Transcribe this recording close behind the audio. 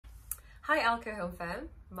Hi LK Home fam,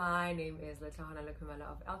 my name is Letohana Lukumala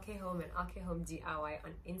of LK Home and LK Home DIY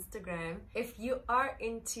on Instagram. If you are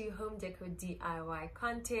into home decor DIY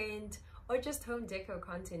content or just home decor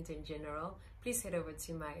content in general, please head over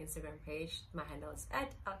to my Instagram page. My handle is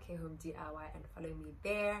at LK Home DIY and follow me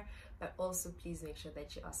there. But also please make sure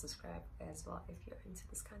that you are subscribed as well if you're into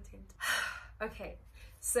this content. Okay,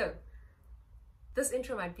 so this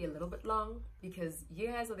intro might be a little bit long because you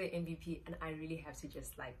guys are the MVP and I really have to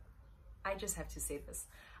I just have to say this.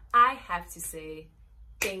 I have to say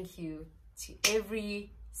thank you to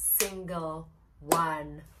every single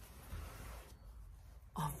one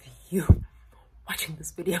of you watching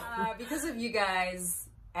this video. Because of you guys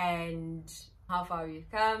and how far we've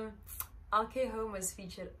come, LK Home was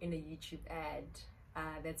featured in a YouTube ad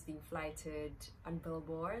that's being flighted on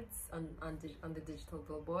billboards, on the digital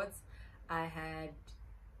billboards. I had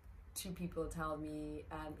 2 people tell me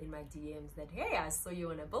in my DMs that, hey, I saw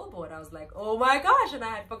you on a billboard. I was like, oh my gosh, and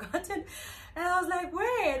I had forgotten. And I was like,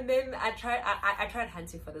 where? And then I tried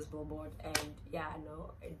hunting for this billboard, and yeah,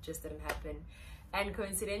 no, it just didn't happen. And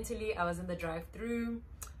coincidentally, I was in the drive-through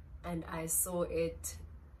and I saw it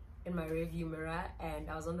in my rearview mirror, and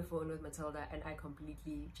I was on the phone with Matilda and I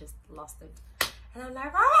completely just lost it. And I'm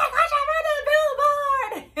like, oh my gosh, I'm on a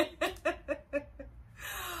billboard!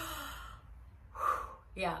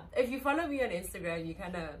 Yeah, if you follow me on Instagram, you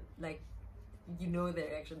kind of you know the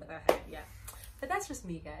reaction that I had. Yeah, but that's just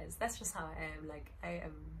me, guys. That's just how I am. Like, I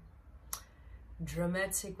am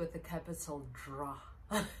dramatic with a capital draw.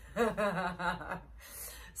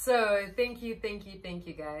 So thank you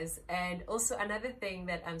guys. And also another thing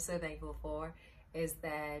that I'm so thankful for is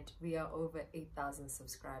that we are over 8,000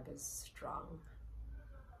 subscribers strong.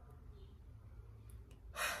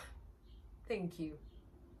 Thank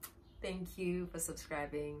you for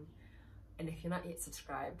subscribing, and if you're not yet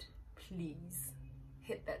subscribed, please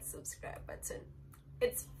hit that subscribe button.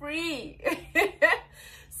 It's free.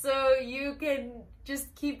 So you can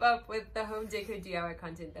just keep up with the home decor DIY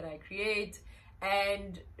content that I create,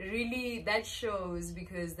 and really that shows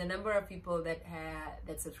because the number of people that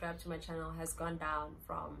subscribe to my channel has gone down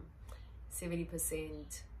from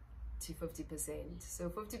 70% to 50%. So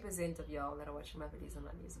 50% of y'all that are watching my videos are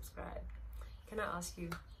not yet subscribed. Can I ask you,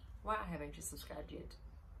 why haven't you subscribed yet?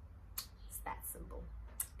 It's that simple.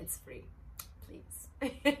 It's free, please.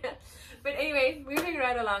 But anyway, moving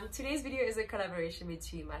right along, today's video is a collaboration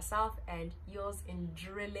between myself and yours in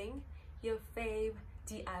drilling, your fave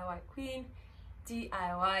DIY queen,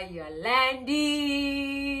 DIY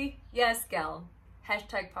Yolande. Yes, girl.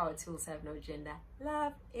 Hashtag power tools have no gender.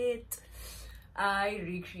 Love it. I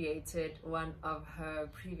recreated one of her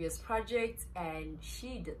previous projects and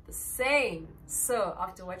she did the same. So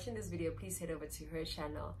after watching this video, please head over to her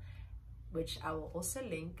channel, which I will also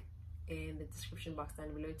link in the description box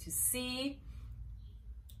down below, to see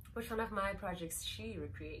which one of my projects she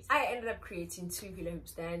recreated. I ended up creating 2 hula hoop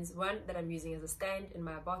stands, one that I'm using as a stand in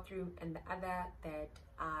my bathroom and the other that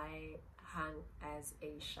I hung as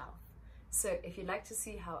a shelf. So if you'd like to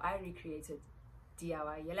see how I recreated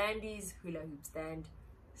DIY Yolande's hula hoop stand,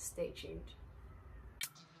 stay tuned.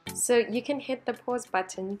 So you can hit the pause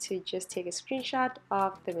button to just take a screenshot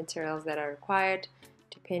of the materials that are required,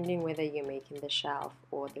 depending whether you're making the shelf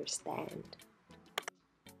or the stand.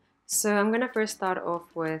 So I'm gonna first start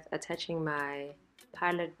off with attaching my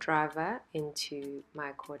pilot driver into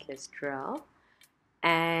my cordless drill,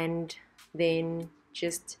 and then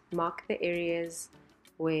just mark the areas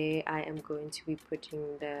where I am going to be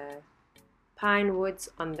putting the pine woods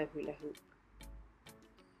on the hula hoop.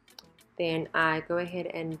 Then I go ahead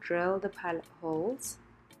and drill the pilot holes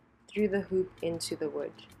through the hoop into the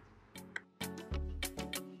wood.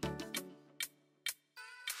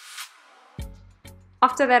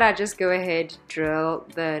 After that, I just go ahead, drill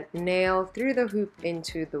the nail through the hoop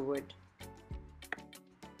into the wood.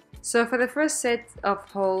 So for the first set of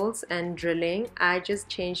holes and drilling, I just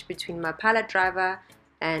changed between my pilot driver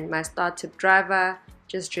and my star tip driver,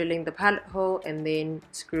 just drilling the pilot hole and then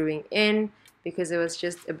screwing in because it was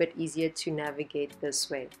just a bit easier to navigate this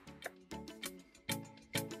way.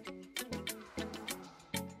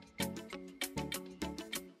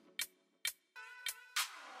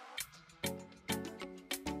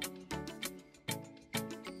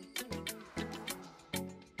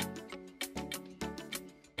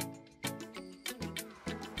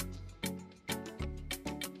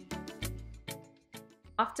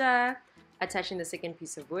 After attaching the second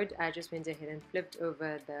piece of wood, I just went ahead and flipped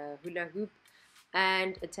over the hula hoop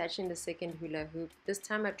and attaching the second hula hoop. This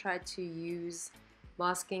time I tried to use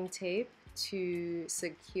masking tape to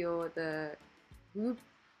secure the hoop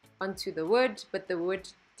onto the wood, but the wood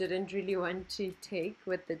didn't really want to take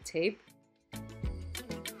with the tape.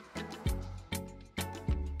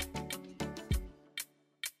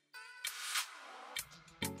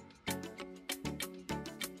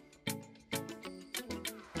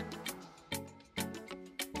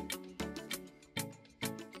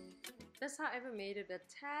 This, however, made it a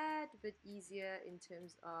tad bit easier in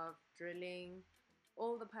terms of drilling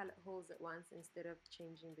all the pilot holes at once instead of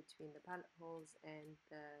changing between the pilot holes and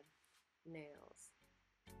the nails.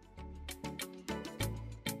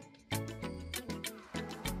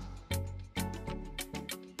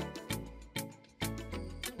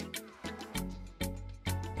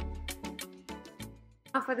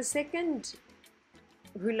 Now for the second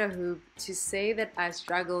hula hoop, to say that I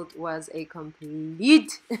struggled was a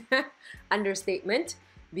complete understatement,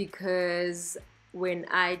 because when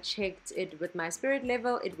I checked it with my spirit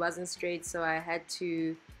level, it wasn't straight, so I had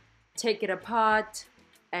to take it apart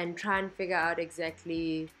and try and figure out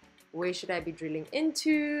exactly where should I be drilling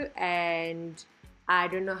into, and I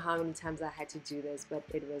don't know how many times I had to do this, but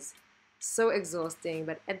it was so exhausting.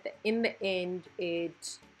 But in the end,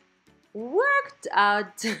 it worked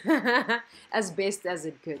out as best as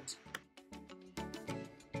it could.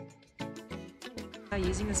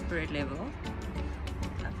 Using a spirit level,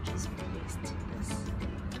 I've just placed this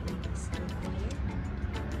over here,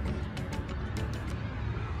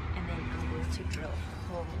 and then I'm going to drill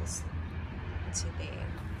holes into there.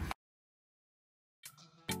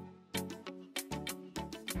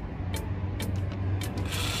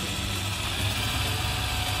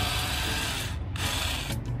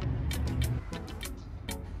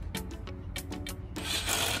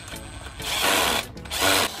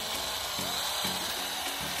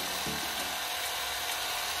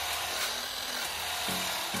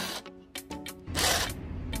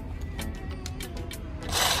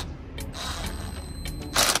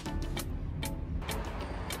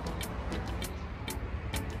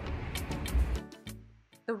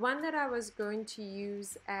 The one that I was going to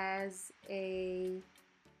use as a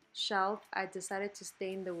shelf, I decided to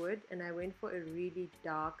stain the wood, and I went for a really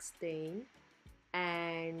dark stain,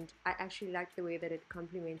 and I actually liked the way that it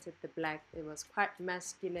complemented the black. It was quite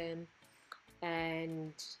masculine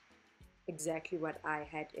and exactly what I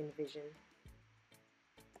had envisioned.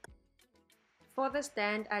 For the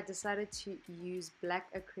stand, I decided to use black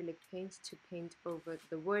acrylic paint to paint over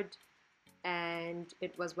the wood, and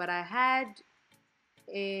it was what I had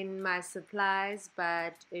in my supplies,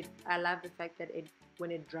 but I love the fact that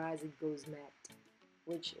when it dries, it goes matte,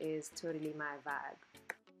 which is totally my vibe.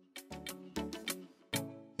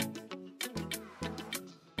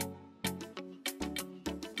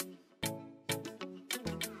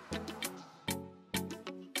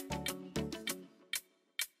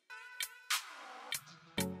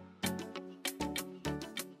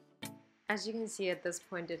 As you can see, at this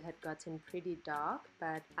point it had gotten pretty dark,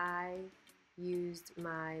 but I used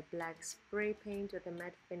my black spray paint with a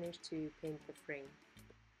matte finish to paint the frame.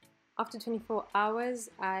 After 24 hours,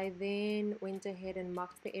 I then went ahead and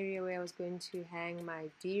marked the area where I was going to hang my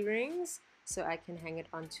D-rings so I can hang it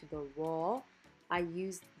onto the wall. I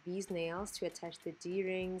used these nails to attach the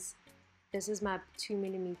D-rings. This is my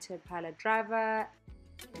 2mm pilot driver.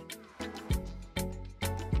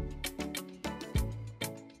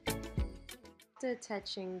 After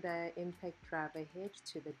attaching the impact driver head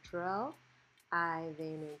to the drill, I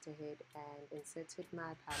then went ahead and inserted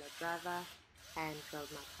my pilot driver and drilled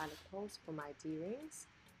my pilot holes for my D-rings,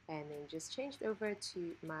 and then just changed over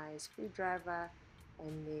to my screwdriver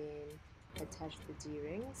and then attached the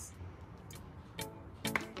D-rings.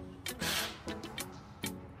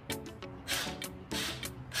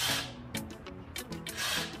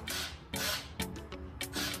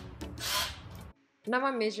 Now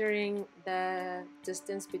I'm measuring the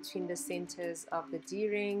distance between the centers of the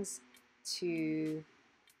D-rings to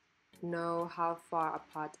know how far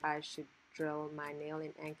apart I should drill my nail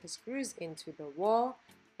and anchor screws into the wall.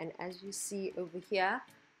 And as you see over here,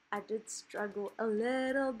 I did struggle a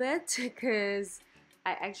little bit because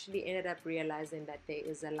I actually ended up realizing that there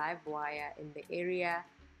is a live wire in the area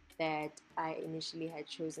that I initially had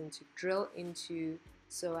chosen to drill into,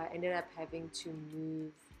 so I ended up having to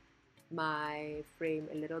move my frame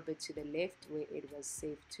a little bit to the left where it was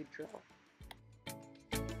safe to drill.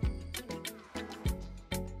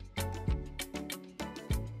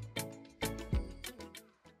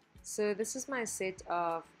 So this is my set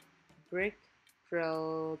of brick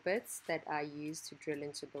drill bits that I use to drill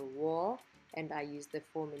into the wall, and I use the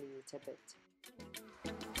 4mm bit.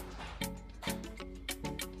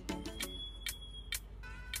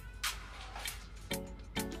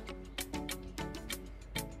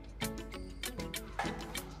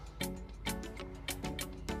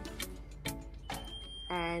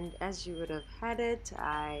 And as you would have had it,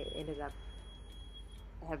 I ended up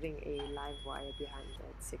having a live wire behind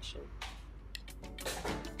that section.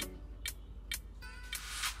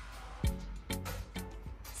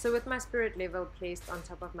 So with my spirit level placed on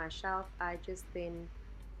top of my shelf, I just then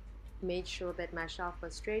made sure that my shelf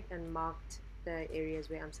was straight and marked the areas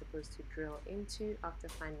where I'm supposed to drill into after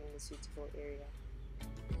finding the suitable area.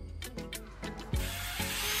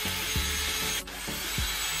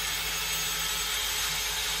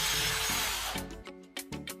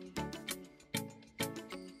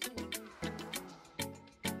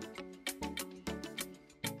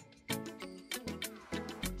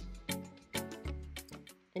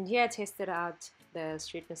 And here I tested out the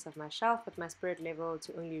straightness of my shelf with my spirit level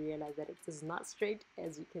to only realize that it is not straight,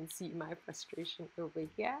 as you can see my frustration over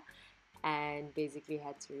here, and basically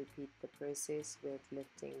had to repeat the process with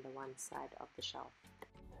lifting the one side of the shelf.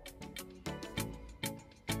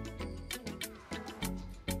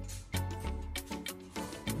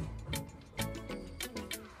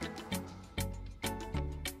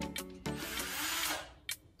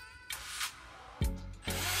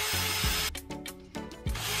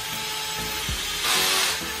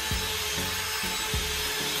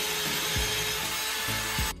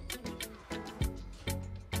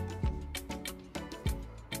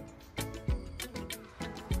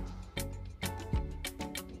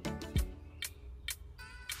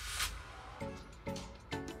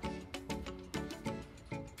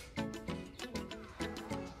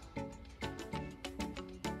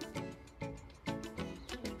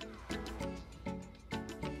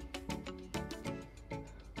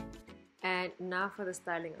 And now for the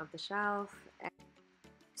styling of the shelf.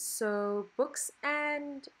 So books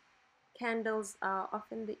and candles are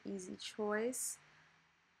often the easy choice,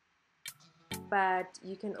 but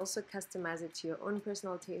you can also customize it to your own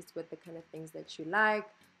personal taste with the kind of things that you like.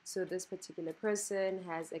 So this particular person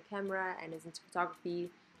has a camera and is into photography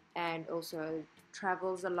and also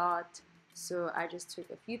travels a lot. So I just took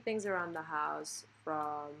a few things around the house,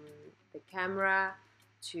 from the camera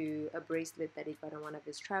to a bracelet that he got on one of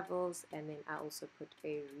his travels, and then I also put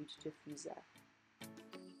a reed diffuser.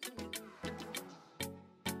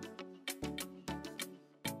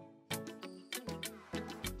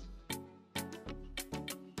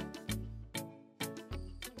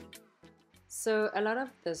 So a lot of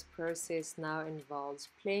this process now involves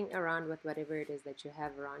playing around with whatever it is that you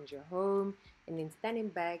have around your home, and then standing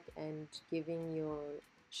back and giving your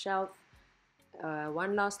shelf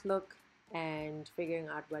one last look and figuring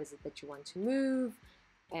out what is it that you want to move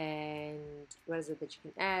and what is it that you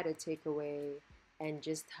can add or take away, and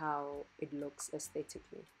just how it looks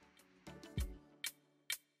aesthetically.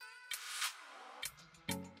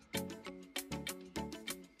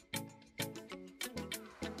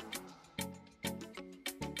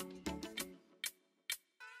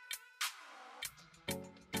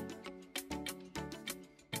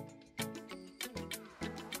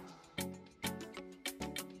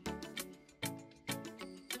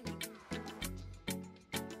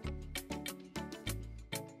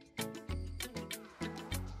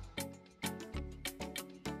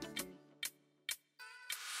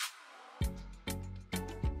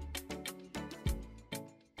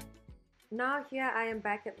 Now here I am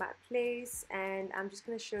back at my place, and I'm just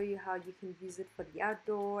going to show you how you can use it for the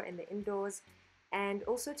outdoor and the indoors. And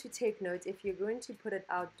also to take note, if you're going to put it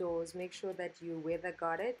outdoors, make sure that you weather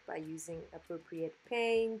guard it by using appropriate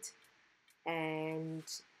paint and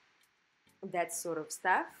that sort of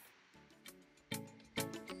stuff.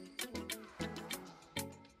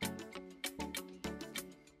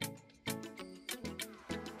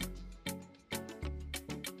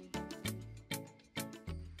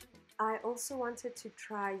 I also wanted to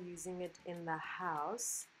try using it in the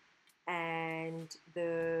house, and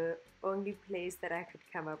the only place that I could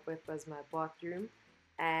come up with was my bathroom.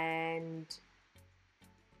 And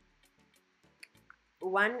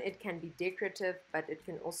one, it can be decorative, but it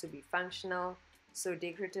can also be functional. So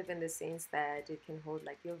decorative in the sense that it can hold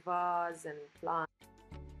like your vase and plants.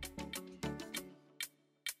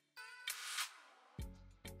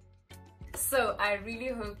 So I really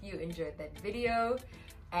hope you enjoyed that video.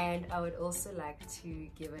 And I would also like to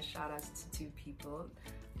give a shout out to two people.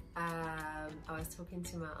 I was talking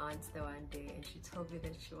to my aunt the one day, and she told me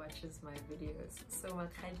that she watches my videos. So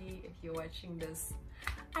Makadi, if you're watching this,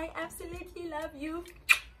 I absolutely love you.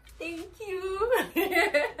 Thank you.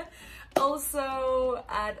 Also,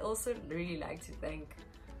 I'd also really like to thank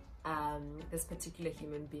this particular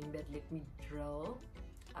human being that let me drill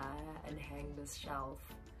and hang this shelf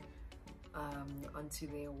onto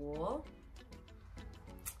their wall.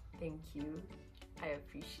 Thank you. I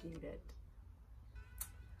appreciate it.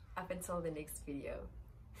 Up until the next video.